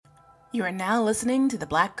You are now listening to the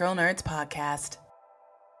Black Girl Nerds podcast.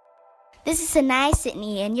 This is Sanai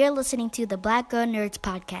Sydney, and you're listening to the Black Girl Nerds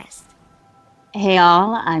podcast. Hey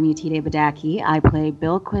all, I'm Utide Badaki. I play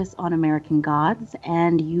Bilquis on American Gods,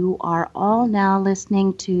 and you are all now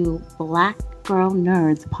listening to Black Girl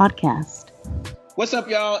Nerds podcast. What's up,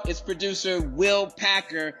 y'all? It's producer Will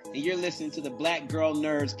Packer, and you're listening to the Black Girl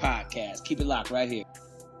Nerds podcast. Keep it locked right here.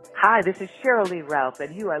 Hi, this is Cheryl Lee Ralph,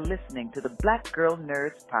 and you are listening to the Black Girl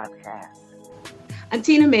Nerds podcast. I'm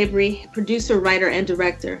Tina Mabry, producer, writer, and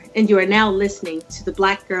director, and you are now listening to the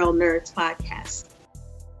Black Girl Nerds podcast.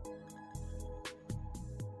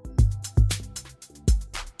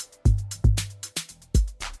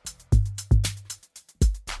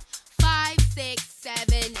 Five, six,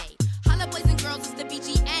 seven, eight. Holla boys and girls, it's the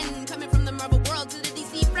BGN. Coming from the Marvel world to the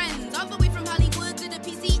DC friends. All the way from Hollywood to the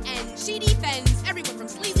PCN. She defends everyone from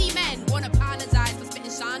sleazy men. Won't apologize for spitting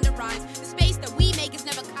Shonda rhymes. The space that we make is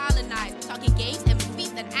never colonized. We're talking games and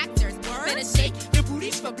movies and actors. Better shake your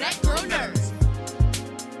booties for Black Girl Nerds.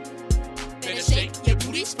 Better shake your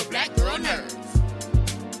booties for Black Girl Nerds.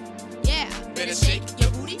 Yeah, better shake your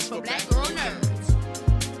booties for Black Girl Nerds.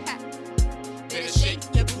 Ha. Better shake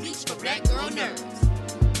your booties for Black Girl Nerds.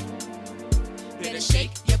 Better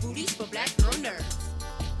shake your booties for Black Girl Nerds.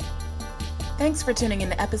 Thanks for tuning in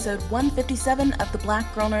to episode 157 of the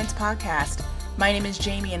Black Girl Nerds podcast. My name is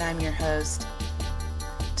Jamie and I'm your host.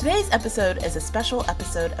 Today's episode is a special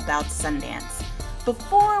episode about Sundance.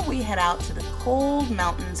 Before we head out to the cold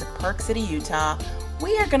mountains of Park City, Utah,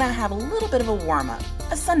 we are going to have a little bit of a warm-up,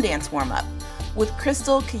 a Sundance warm-up, with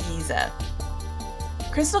Crystal Kayiza.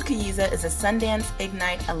 Crystal Kayiza is a Sundance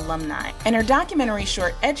Ignite alumni, and her documentary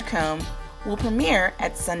short Edgecomb will premiere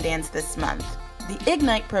at Sundance this month. The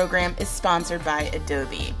Ignite program is sponsored by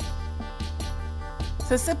Adobe.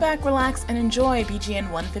 So sit back, relax, and enjoy BGN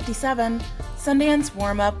 157, Sundance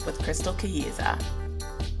Warm-Up with Crystal Kayiza.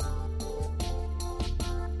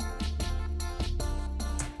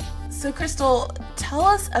 So Crystal, tell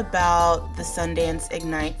us about the Sundance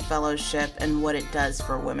Ignite Fellowship and what it does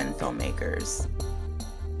for women filmmakers.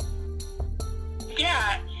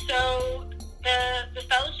 Yeah, so the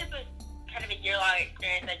fellowship was kind of a year-long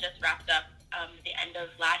experience I just wrapped up at the end of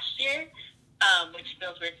last year, which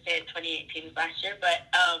feels weird to say 2018 was last year, but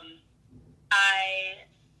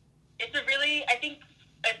it's a really, I think,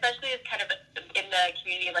 especially as kind of in the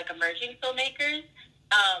community of like emerging filmmakers,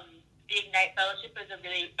 the Ignite Fellowship is a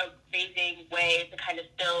really amazing way to kind of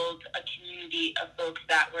build a community of folks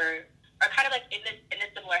that are kind of like in a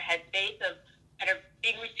similar headspace of kind of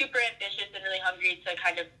being super ambitious and really hungry to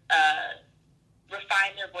kind of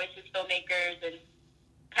refine their voice as filmmakers and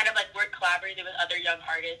kind of like work collaboratively with other young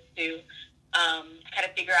artists to kind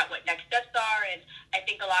of figure out what next steps are. And I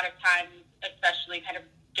think a lot of times, especially kind of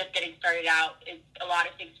just getting started out, a lot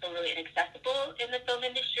of things feel really inaccessible in the film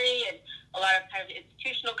industry, and a lot of kind of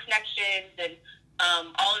institutional connections and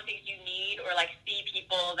all the things you need or like see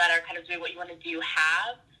people that are kind of doing what you want to do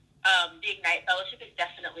have. The Ignite Fellowship is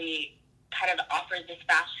definitely kind of offers this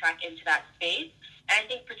fast track into that space. And I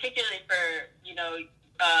think particularly for,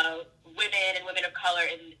 women and women of color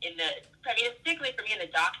particularly for me in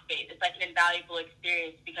the doc space, it's like an invaluable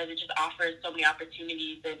experience because it just offers so many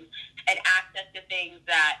opportunities and access to things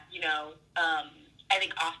that, I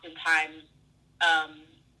think oftentimes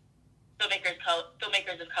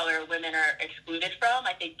filmmakers of color, women are excluded from.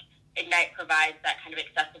 I think Ignite provides that kind of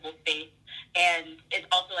accessible space, and it's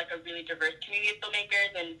also like a really diverse community of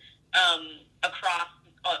filmmakers and across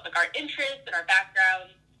like our interests and our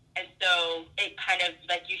backgrounds. And so it kind of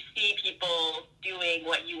like you see people doing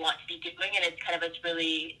what you want to be doing, and it's kind of it's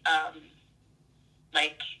really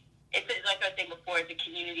it's like I was saying before, it's a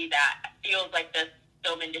community that feels like the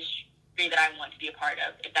film industry that I want to be a part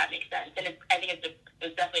of, if that makes sense. And I think it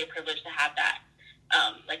was definitely a privilege to have that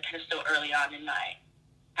kind of so early on in my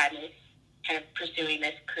kind of pursuing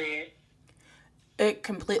this career. It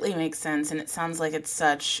completely makes sense, and it sounds like it's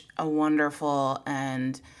such a wonderful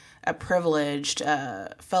and a privileged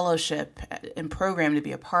fellowship and program to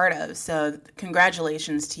be a part of. So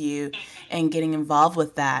congratulations to you and getting involved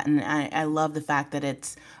with that. And I love the fact that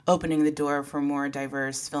it's opening the door for more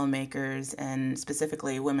diverse filmmakers and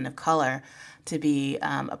specifically women of color to be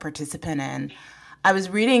a participant in. I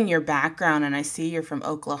was reading your background and I see you're from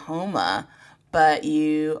Oklahoma, but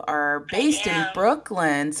you are based in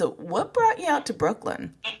Brooklyn. So what brought you out to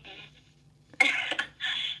Brooklyn?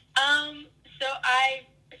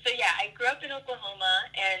 I grew up in Oklahoma,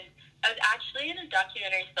 and I was actually in a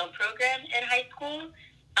documentary film program in high school,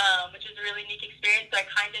 which was a really unique experience. So I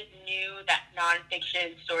kind of knew that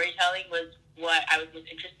nonfiction storytelling was what I was most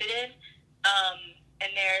interested in.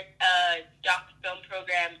 and there's a doc film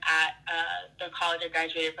program at the college I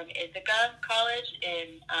graduated from, Ithaca College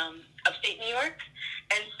in upstate New York.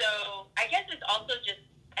 And so I guess it's also just,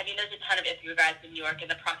 I mean, there's a ton of Ithaca grads in New York and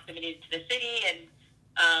the proximity to the city, and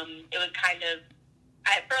it was kind of,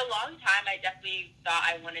 for a long time, I definitely thought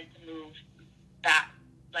I wanted to move back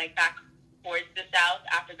towards the South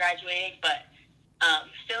after graduating, but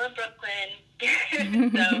still in Brooklyn.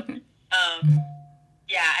 So,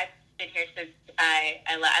 yeah, I've been here since I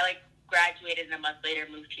graduated, and a month later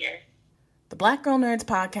moved here. The Black Girl Nerds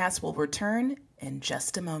podcast will return in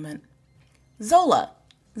just a moment. Zola.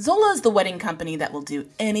 Zola is the wedding company that will do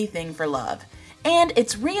anything for love, and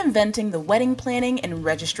it's reinventing the wedding planning and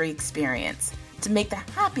registry experience to make the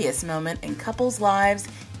happiest moment in couples' lives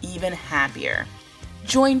even happier.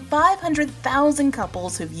 Join 500,000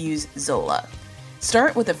 couples who've used Zola.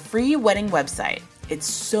 Start with a free wedding website. It's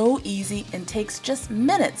so easy and takes just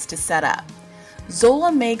minutes to set up.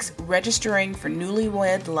 Zola makes registering for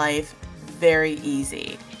newlywed life very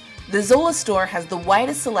easy. The Zola store has the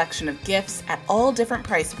widest selection of gifts at all different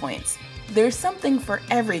price points. There's something for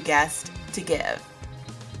every guest to give.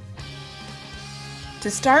 To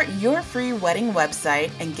start your free wedding website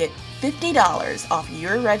and get $50 off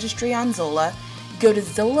your registry on Zola, go to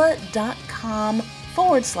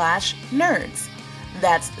zola.com/nerds.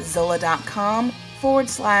 That's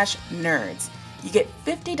zola.com/nerds. You get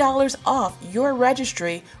 $50 off your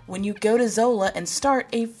registry when you go to Zola and start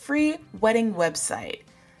a free wedding website.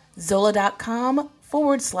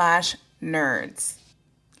 zola.com/nerds.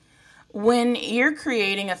 When you're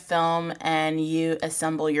creating a film and you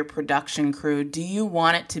assemble your production crew, do you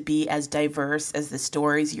want it to be as diverse as the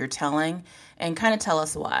stories you're telling? And kind of tell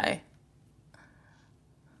us why.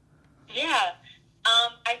 Yeah,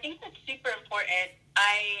 I think that's super important.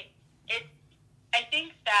 I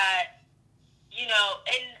think that, you know,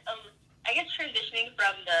 I guess transitioning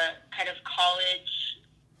from the kind of college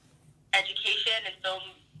education and film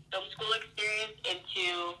school experience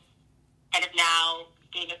into kind of now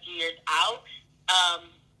being a few years out,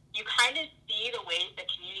 you kind of see the ways that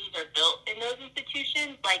communities are built in those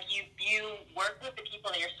institutions. Like, you work with the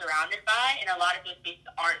people that you're surrounded by, and a lot of those spaces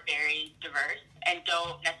aren't very diverse and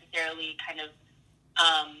don't necessarily kind of,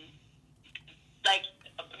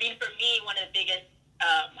 for me, one of the biggest,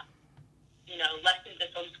 lessons of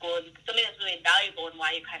film school, and something that's really invaluable, and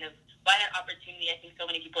why that opportunity I think so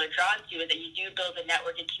many people are drawn to, is that you do build a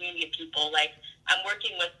network and community of people. Like, I'm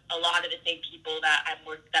working with a lot of the same people that I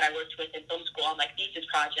worked with in film school on like thesis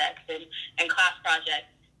projects and class projects.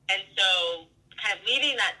 And so kind of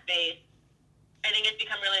leaving that space, I think it's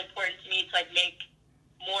become really important to me to like make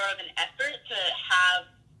more of an effort to have,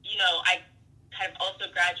 I kind of also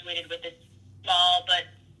graduated with this small but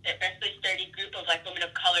especially sturdy group of like women of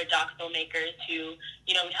color doc filmmakers who,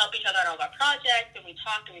 we help each other on all of our projects, and we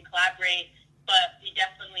talk and we collaborate. But I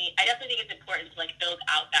definitely think it's important to like build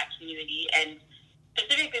out that community, and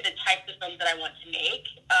specifically the types of films that I want to make.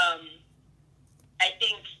 I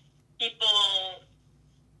think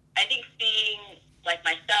seeing like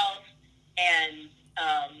myself and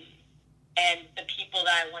the people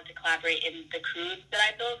that I want to collaborate in the crews that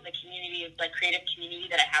I build, the community, like creative community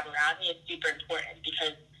that I have around me, is super important,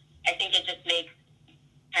 because I think it just makes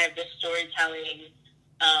kind of the storytelling,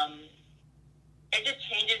 it just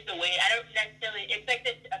changes the way, I don't necessarily, it's like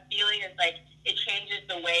this, a feeling is like, it changes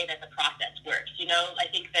the way that the process works, I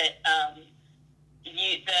think that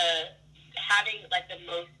having like the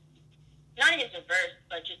most, not even diverse,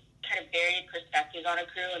 but just kind of varied perspectives on a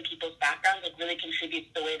crew and people's backgrounds, like really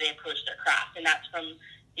contributes to the way they approach their craft. And that's from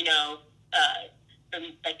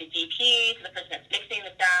like the DP to the person that's mixing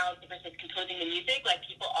the sound, the person that's composing the music. Like,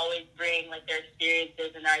 people always bring like their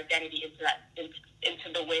experiences and their identity into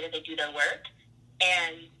the way that they do their work.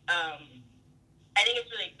 And I think it's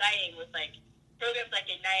really exciting with like programs like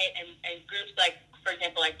Ignite and groups like, for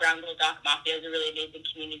example, like Brown Girl Doc Mafia is a really amazing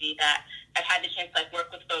community that I've had the chance to like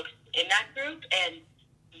work with folks in that group. And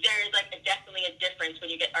there's like definitely a difference when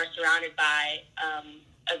you are surrounded by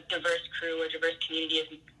a diverse crew or diverse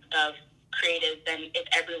community of creatives than if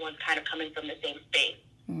everyone's kind of coming from the same space.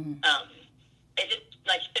 Mm-hmm. It just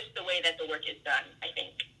like fits the way that the work is done, I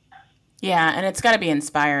think. Yeah, and it's got to be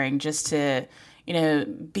inspiring just to,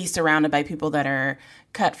 be surrounded by people that are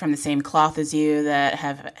cut from the same cloth as you, that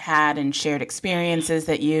have had and shared experiences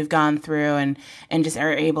that you've gone through, and just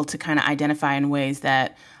are able to kind of identify in ways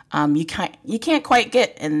that you can't quite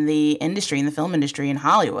get in the industry, in the film industry in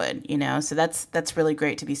Hollywood, So that's really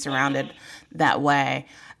great to be surrounded that way.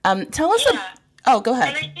 Tell us. Yeah. Go ahead.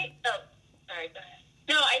 And I think. Sorry. Go ahead.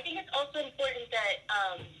 No, I think it's also important that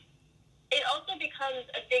it also becomes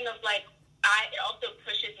a thing of like, it also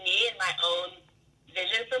pushes me in my own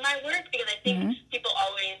vision for my work, because I think people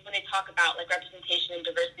always, when they talk about like representation and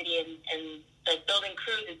diversity and like building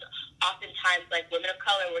crews, it's oftentimes like women of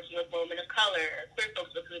color working with women of color, or queer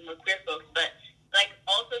folks working with queer folks, but like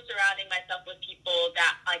also surrounding myself with people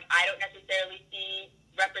that like I don't necessarily see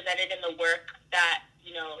represented in the work that,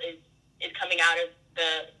 you know, is coming out of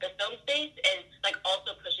the film space, and like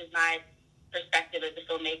also pushes my perspective as a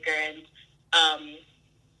filmmaker. And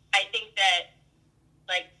I think that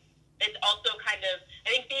like it's also kind of,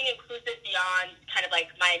 I think being inclusive beyond kind of like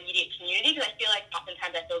my immediate community, because I feel like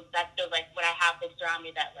oftentimes that feels like when I have folks around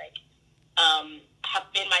me that like have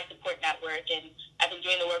been my support network and I've been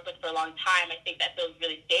doing the work with for a long time, I think that feels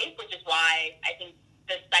really safe, which is why I think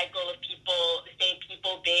the cycle of people, the same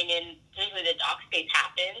people being in particularly the doc space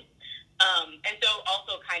happens. And so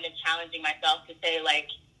also kind of challenging myself to say like,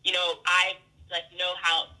 you know, I like know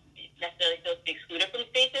how necessarily feels to be excluded from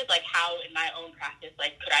spaces, like how in my own practice,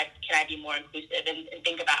 like can I be more inclusive and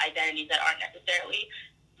think about identities that aren't necessarily,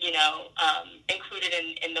 you know, included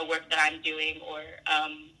in the work that I'm doing, or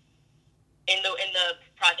in the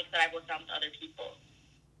projects that I've worked on with other people.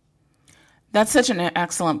 That's such an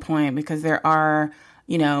excellent point, because there are,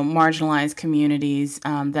 you know, marginalized communities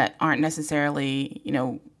that aren't necessarily, you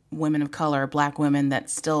know, women of color, Black women, that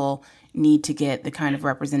still need to get the kind of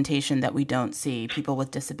representation that we don't see, people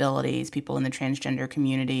with disabilities, people in the transgender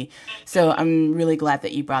community. So I'm really glad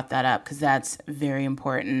that you brought that up, because that's very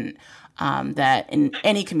important, that in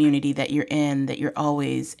any community that you're in, that you're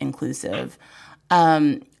always inclusive.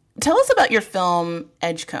 Tell us about your film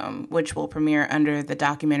Edgecomb, which will premiere under the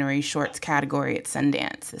documentary shorts category at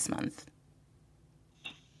Sundance this month.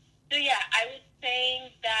 So yeah, I was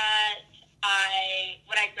saying that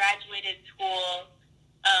when I graduated school,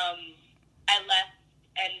 I left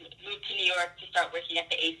and moved to New York to start working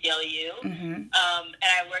at the ACLU. And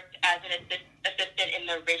I worked as an assistant in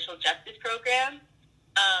the racial justice program,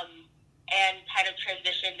 and kind of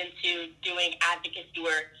transitioned into doing advocacy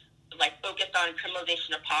work, like focused on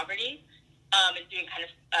criminalization of poverty, and doing kind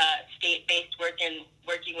of state-based work and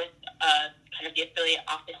working with kind of the affiliate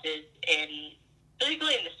offices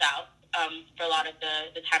particularly in the South, for a lot of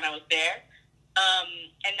the time I was there.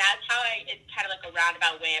 And that's how it's kind of like a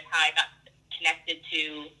roundabout way of how I got connected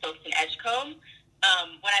to folks in Edgecomb.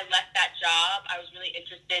 When I left that job, I was really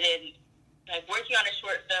interested in like working on a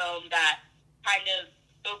short film that kind of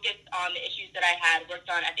focused on the issues that I had worked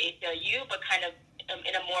on at the ACLU, but kind of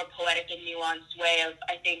in a more poetic and nuanced way of,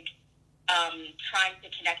 I think, trying to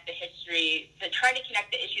connect the issue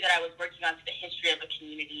that I was working on to the history of a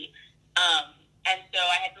community. And so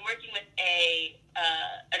I had been working with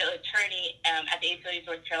an attorney at the ACLU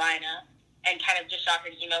North Carolina, and kind of just shot her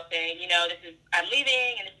an email saying, you know, I'm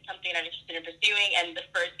leaving, and this is something I'm interested in pursuing. And the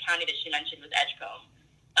first county that she mentioned was Edgecomb.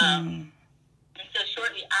 And so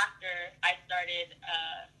shortly after, I started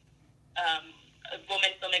a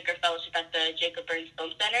Woman Filmmaker Fellowship at the Jacob Burns Film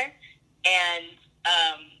Center, and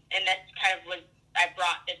that's kind of I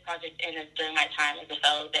brought this project in during my time as a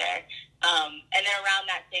fellow there. And then around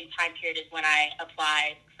that same time period is when I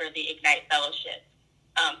applied for the Ignite Fellowship.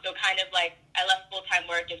 So kind of like I left full-time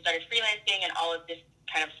work and started freelancing, and all of this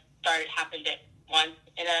kind of happened at once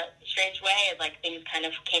in a strange way. Like things kind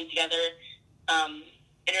of came together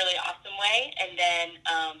in a really awesome way. And then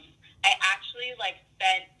I actually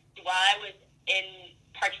spent, while I was in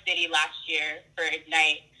Park City last year for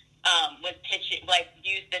Ignite, was pitching,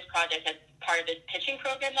 used this project as part of this pitching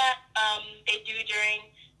program that they do during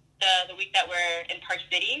the week that we're in Park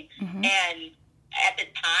City. And at the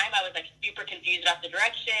time, I was super confused about the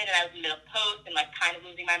direction, and I was in the middle of post and kind of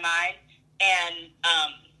losing my mind. And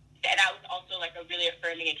that was also a really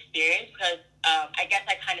affirming experience, because I guess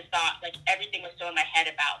I kind of thought everything was so in my head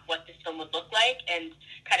about what this film would look like, and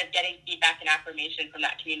kind of getting feedback and affirmation from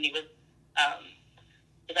that community was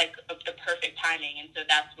the perfect timing. And so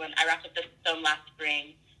that's when I wrapped up the film last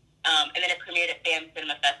spring, and then it premiered at BAM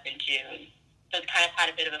Cinema Fest in June. So it's kind of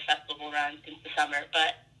had a bit of a festival run since the summer,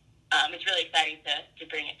 but it's really exciting to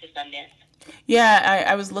bring it to Sundance. Yeah,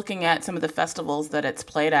 I was looking at some of the festivals that it's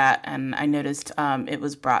played at, and I noticed it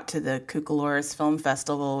was brought to the Cucalores Film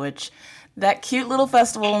Festival, which that cute little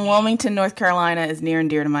festival in Wilmington, North Carolina, is near and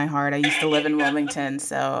dear to my heart. I used to live in Wilmington,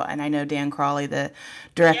 and I know Dan Crawley, the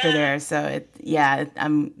director there. So it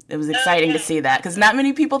was exciting to see that, because not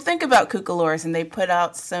many people think about Cucalores, and they put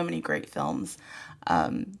out so many great films.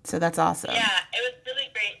 So that's awesome. Yeah, it was really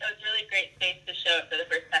great. It was really great space to show it for the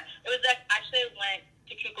first time. It was actually went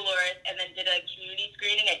to Cucalores and then did a community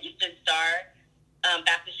screening at Eastern Star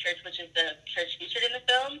Baptist Church, which is the church featured in the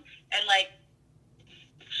film. And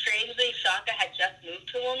strangely, Shaka had just moved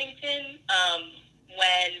to Wilmington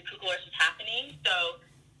when Cucalores was happening. So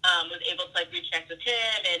was able to like reconnect with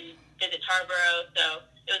him and visit Tarboro. So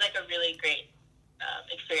it was like a really great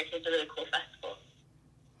experience. It was a really cool festival.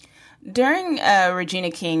 During Regina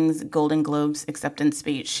King's Golden Globes acceptance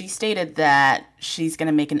speech, she stated that she's going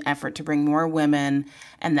to make an effort to bring more women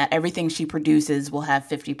and that everything she produces will have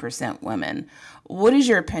 50% women. What is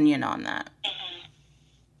your opinion on that?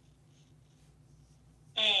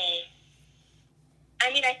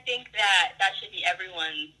 I mean, I think that should be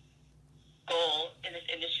everyone's goal in this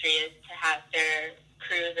industry, is to have their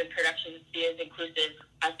crews and productions be as inclusive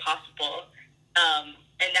as possible. And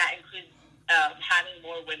that includes having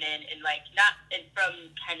more women in, like, not in, from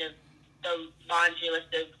kind of the laundry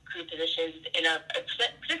list of crew positions in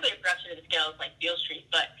particularly a production of the scale of like Beale Street,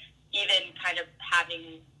 but even kind of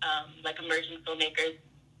having like emerging filmmakers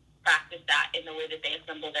practice that in the way that they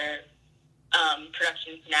assemble their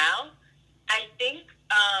productions now. I think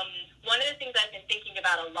one of the things I've been thinking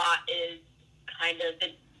about a lot is kind of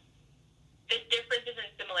the differences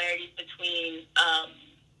and similarities between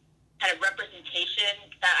kind of representation,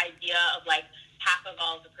 that idea of like half of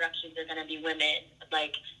all of the productions are going to be women,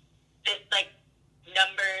 like this like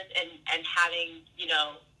numbers and having, you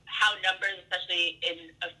know, how numbers, especially in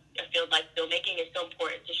a field like filmmaking, is so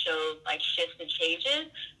important to show like shifts and changes,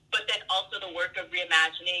 but then also the work of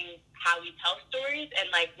reimagining how we tell stories, and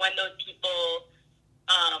like when those people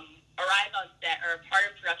arrive on set or are part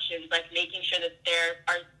of productions, like making sure that there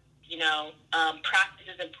are, you know,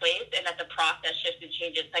 practices in place and that the process shifts and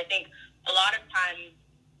changes. So I think a lot of times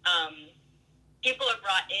people are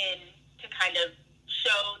brought in to kind of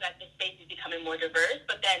show that the space is becoming more diverse,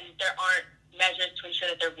 but then there aren't measures to ensure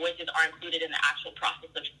that their voices are included in the actual process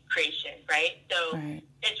of creation, right? So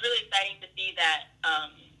It's really exciting to see that,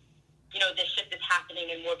 you know, this shift is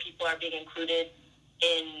happening and more people are being included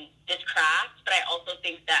in this craft. But I also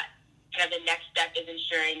think that kind of the next step is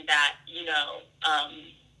ensuring that, you know,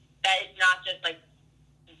 that it's not just like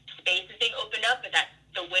space is being opened up, but that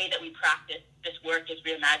the way that we practice this work is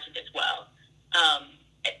reimagined as well.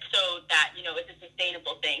 So that, you know, it's a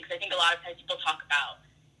sustainable thing. Because I think a lot of times people talk about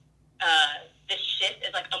this shift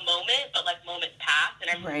as like a moment, but like moments pass.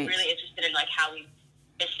 And I'm really interested in like how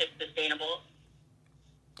this shift sustainable.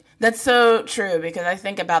 That's so true, because I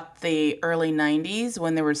think about the early 90s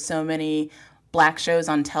when there were so many Black shows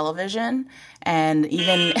on television, and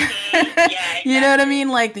even, you know what I mean?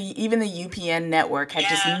 Like even the UPN network had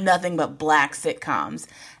just nothing but Black sitcoms.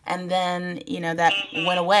 And then, you know, that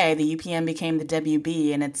went away. The UPN became the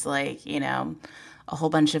WB, and it's like, you know, a whole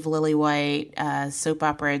bunch of lily white soap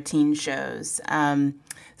opera teen shows.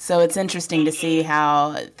 So it's interesting to see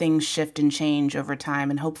how things shift and change over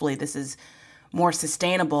time, and hopefully this is more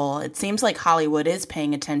sustainable. It seems like Hollywood is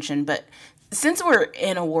paying attention, but since we're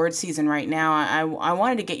in award season right now, I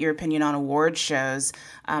wanted to get your opinion on award shows.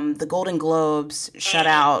 The Golden Globes shut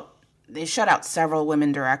out several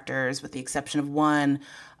women directors, with the exception of one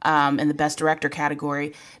in the Best Director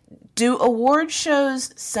category. Do award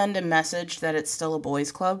shows send a message that it's still a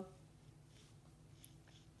boys' club?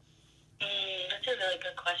 That's a really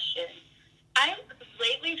good question. I've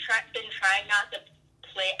lately been trying not to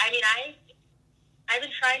play. I mean, I've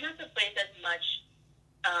been trying not to place as much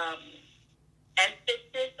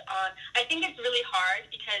emphasis on. I think it's really hard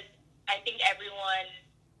because I think everyone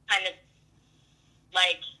kind of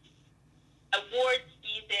like award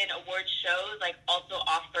season, award shows, like also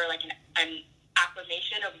offer like an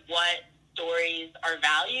affirmation of what stories are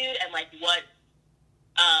valued and like what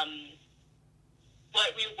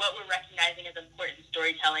we're recognizing as important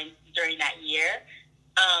storytelling during that year.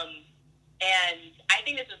 And I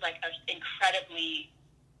think this was like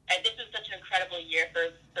this was such an incredible year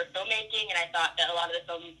for filmmaking, and I thought that a lot of the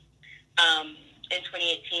films in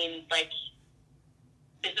 2018, like,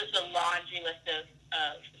 this was a laundry list of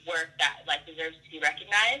work that like deserves to be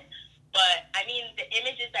recognized. But I mean, the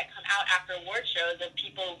images that come out after award shows of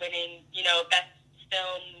people winning, you know, best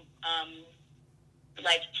film,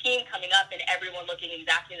 like team coming up and everyone looking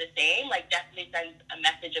exactly the same, like definitely sends a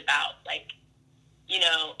message about like, you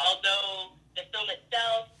know, although the film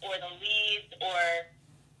itself or the leads or,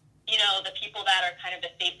 you know, the people that are kind of the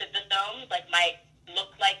face of the film, like might look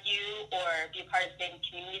like you or be a part of the same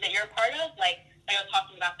community that you're a part of. Like I was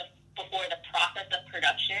talking about before, the process of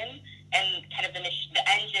production and kind of the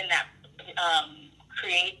engine that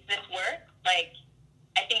creates this work. Like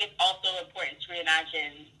I think it's also important to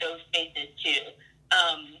reimagine those spaces too.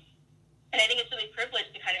 And I think it's really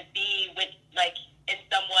privileged to kind of be with like in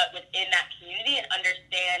somewhat within that community and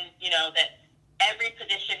understand, you know, that every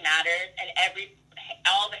position matters and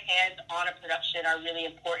all the hands on a production are really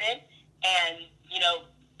important. And, you know,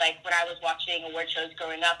 like when I was watching award shows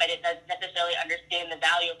growing up, I didn't necessarily understand the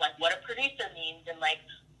value of like what a producer means and like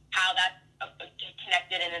how that's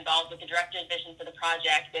connected and involved with the director's vision for the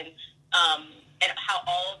project, and how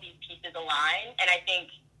all of these pieces align. And I think,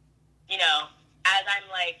 as I'm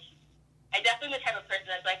like, I definitely am the type of person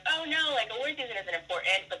that's like, oh no, like award season isn't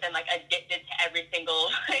important, but then like addicted to every single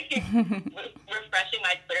like refreshing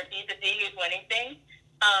my Twitter feed to see who's winning things.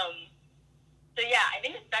 So yeah, I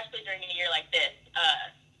think especially during a year like this,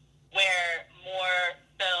 where more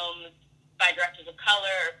films by directors of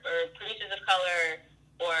color or producers of color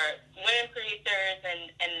or women producers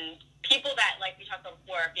and people that, like we talked about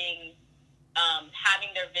before, are being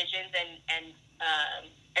having their visions and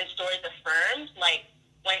stories affirmed. Like,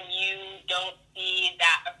 when you don't see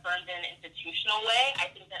that affirmed in an institutional way, I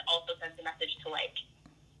think that also sends a message to, like,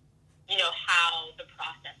 how the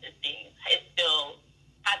process is still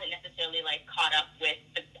hasn't necessarily like caught up with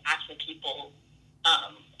the actual people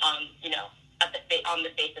on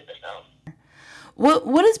the face of the film.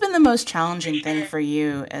 What has been the most challenging thing for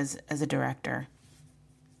you as a director?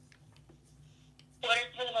 What has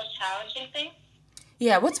been the most challenging thing?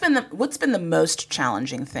 Yeah, what's been the most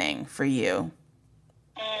challenging thing for you?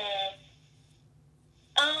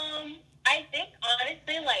 I think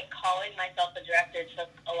honestly, like, calling myself a director took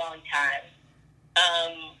a long time.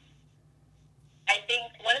 I think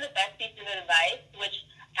one of the best pieces of advice, which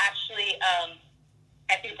actually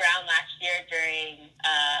Effie Brown last year during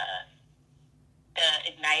the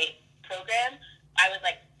Ignite program, I was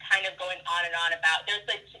like kind of going on and on about, there's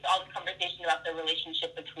like just all this conversation about the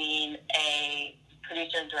relationship between a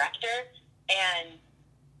producer and director, and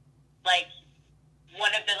like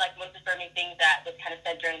one of the like most affirming things that was kind of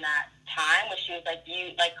said during that time was, she was like,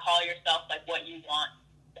 you like call yourself like what you want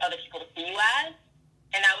other people to see you as.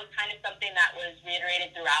 And that was kind of something that was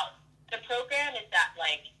reiterated throughout the program, is that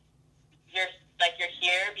like you're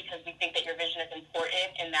here because we think that your vision is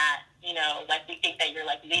important, and that, like, we think that you're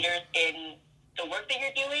like leaders in the work that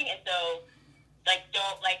you're doing. And so like,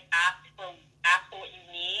 don't like ask for what you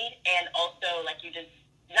need, and also like you just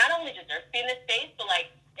not only deserve to be in this space, but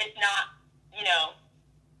like it's not,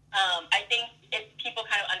 I think if people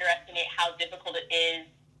kind of underestimate how difficult it is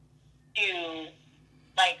to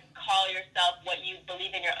like call yourself what you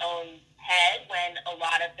believe in your own head, when a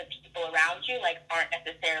lot of the people around you like aren't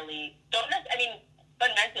necessarily,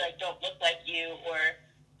 fundamentally like don't look like you, or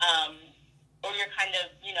you're kind of,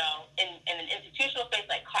 in an institutional space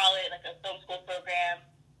like college, like a film school program,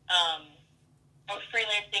 or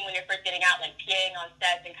freelancing when you're first getting out, like PAing on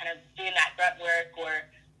sets and kind of doing that grunt work, or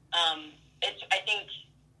I think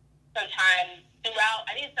sometimes throughout,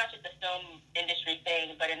 I think it's not just a film industry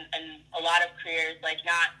thing, but in a lot of careers, like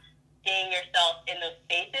not seeing yourself in those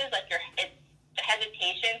spaces, like it's the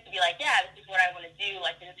hesitation to be like, yeah, this is what I want to do,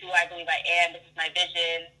 like this is who I believe I am, this is my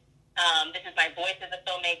vision, this is my voice as a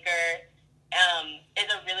filmmaker, is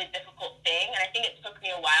a really difficult thing. And I think it took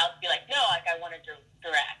me a while to be like, no, like I want to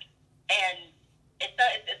direct. And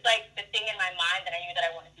it's like the thing in my mind that I knew that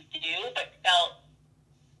I wanted to do, but felt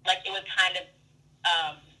like it was kind of,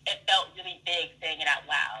 it felt really big saying it out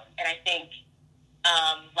loud. And I think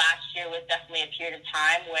last year was definitely a period of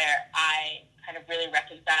time where I kind of really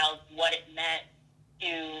reconciled what it meant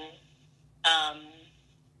to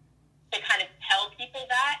kind of tell people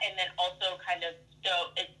that, and then also kind of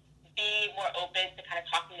be more open to kind of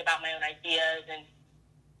talking about my own ideas, and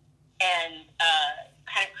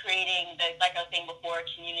kind of creating the, like I was saying before, a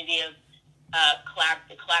community of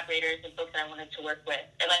collaborators and folks that I wanted to work with,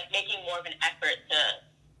 and like making more of an effort to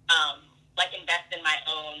like invest in my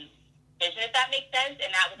own vision, if that makes sense.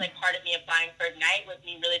 And that was like part of me applying for Ignite, was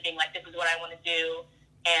me really being like, this is what I want to do,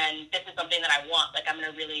 and this is something that I want. Like I'm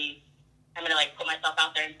gonna like put myself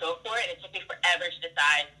out there and go for it. And it took me forever to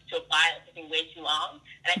decide to apply. It took me way too long.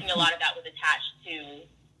 And I think a lot of that was attached to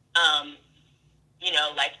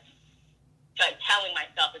like telling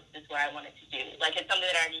myself this is what I wanted to do. Like it's something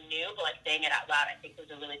that I already knew, but like saying it out loud, I think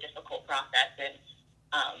was a really difficult process. And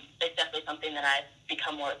it's definitely something that I've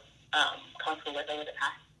become more comfortable with over the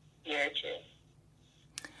past year or two.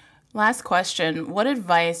 Last question. What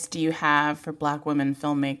advice do you have for Black women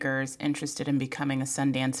filmmakers interested in becoming a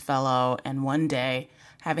Sundance Fellow and one day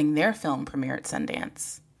having their film premiere at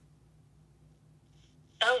Sundance?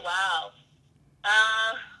 Oh, wow.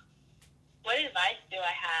 What advice do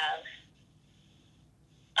I have?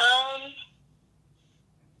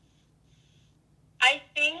 I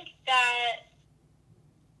think that,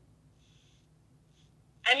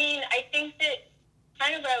 I think that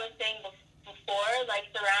kind of what I was saying before, like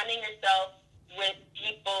surrounding yourself with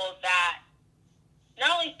people that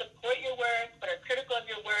not only support your work, but are critical of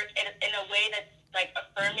your work in a way that's like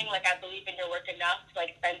affirming, like I believe in your work enough to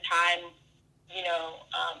like spend time,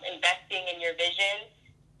 investing in your vision.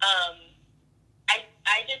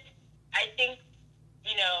 I just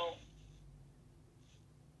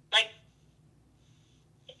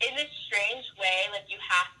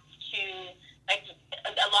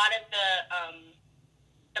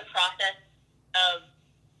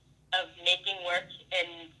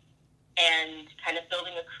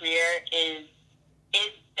career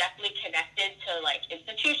is definitely connected to like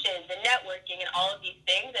institutions and networking and all of these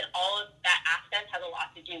things, and all of that access has a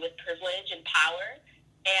lot to do with privilege and power.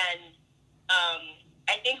 And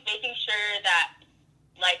I think making sure that,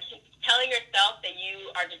 like, telling yourself that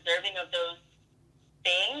you are deserving of those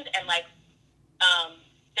things, and like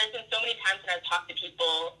there's been so many times when I've talked to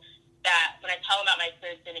people that when I tell them about my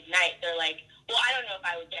experience in Ignite, they're like, well, I don't know if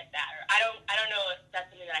I would get that, or I don't know if that's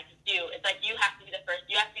something that I could do. It's like, you have to be the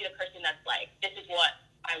person that's like, this is what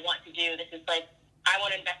I want to do. This is like, I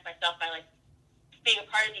want to invest myself by like being a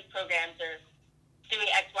part of these programs or doing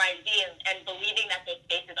X, Y, and Z, and believing that those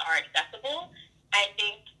spaces are accessible. I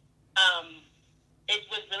think it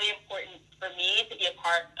was really important for me to be a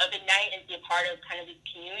part of Ignite and be a part of kind of these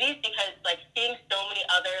communities, because like seeing so many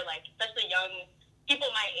other, like, especially young people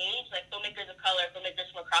my age, like filmmakers of color, filmmakers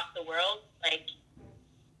from across the world, like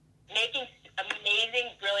making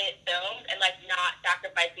amazing, brilliant films and like not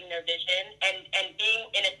sacrificing their vision, and being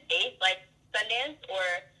in a space like Sundance or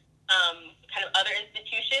kind of other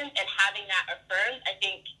institutions and having that affirmed, I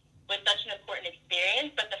think was such an important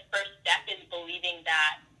experience. But the first step is believing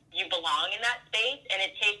that you belong in that space, and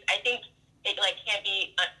it takes, I think it like can't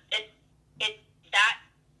be, it's that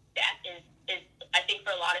step is I think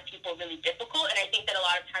for a lot of people really difficult. And I think that a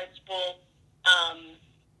lot of times people,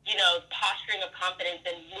 posturing of confidence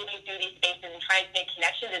and moving through these spaces and trying to make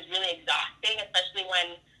connections is really exhausting, especially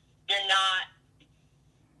when you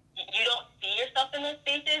don't see yourself in those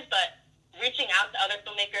spaces. But reaching out to other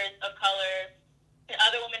filmmakers of color and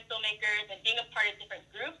other women filmmakers and being a part of different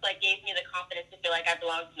groups, like, gave me the confidence to feel like I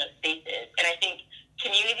belong in those spaces. And I think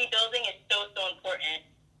community building is so important.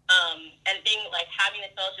 And being like having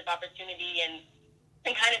a fellowship opportunity and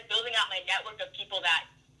kind of building out my network of people that,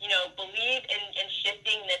 believe in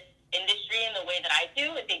shifting this industry in the way that I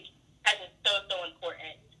do, I think has been so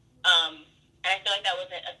important. And I feel like that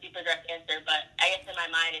wasn't a super direct answer, but I guess in my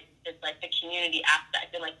mind it's like the community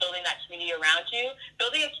aspect and like building that community around you,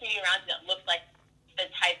 building a community around you that looks like the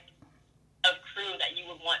type of crew that you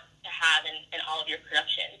would want to have in all of your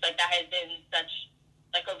productions. Like, that has been such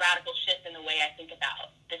like a radical shift in the way I think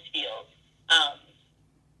about this field.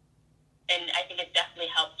 And I think it definitely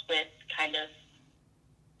helps with kind of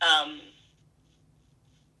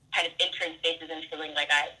entering spaces and feeling like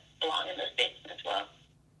I belong in those spaces as well.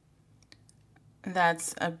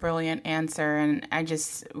 That's a brilliant answer. And I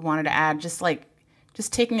just wanted to add, just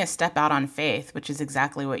taking a step out on faith, which is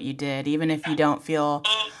exactly what you did. Even if you don't feel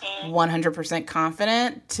 100%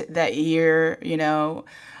 confident that you're,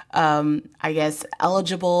 I guess,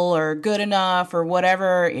 eligible or good enough or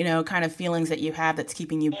whatever, kind of feelings that you have that's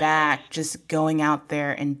keeping you back, just going out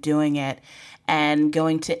there and doing it. And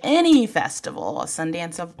going to any festival.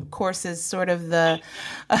 Sundance, of course, is sort of the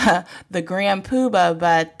grand poobah,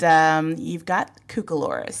 but you've got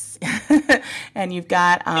Cucaloris, and you've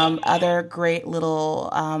got other great little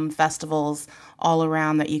festivals all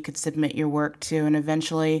around that you could submit your work to, and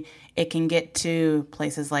eventually it can get to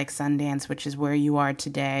places like Sundance, which is where you are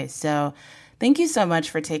today. So thank you so much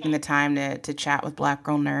for taking the time to chat with Black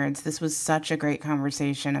Girl Nerds. This was such a great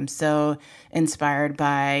conversation. I'm so inspired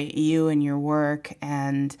by you and your work,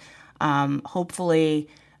 and hopefully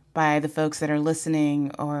by the folks that are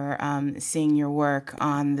listening or seeing your work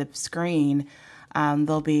on the screen,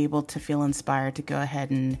 they'll be able to feel inspired to go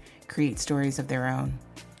ahead and create stories of their own.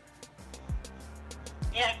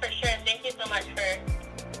 Yeah, for sure. Thank you so much for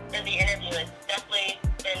the interview. It's definitely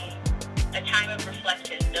been a time of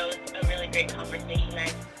reflection, so it's a really great conversation.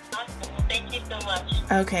 Awesome. Well, thank you so much.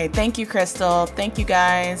 Okay, thank you, Crystal. Thank you,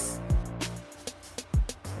 guys.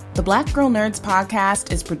 The Black Girl Nerds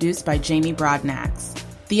podcast is produced by Jamie Broadnax.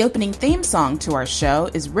 The opening theme song to our show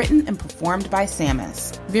is written and performed by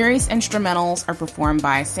Samus. Various instrumentals are performed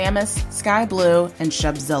by Samus, Sky Blue, and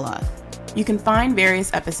Shubzilla. You can find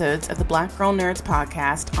various episodes of the Black Girl Nerds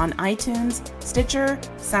podcast on iTunes, Stitcher,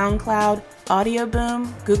 SoundCloud, Audio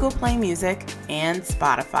Boom, Google Play Music, and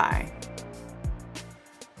Spotify.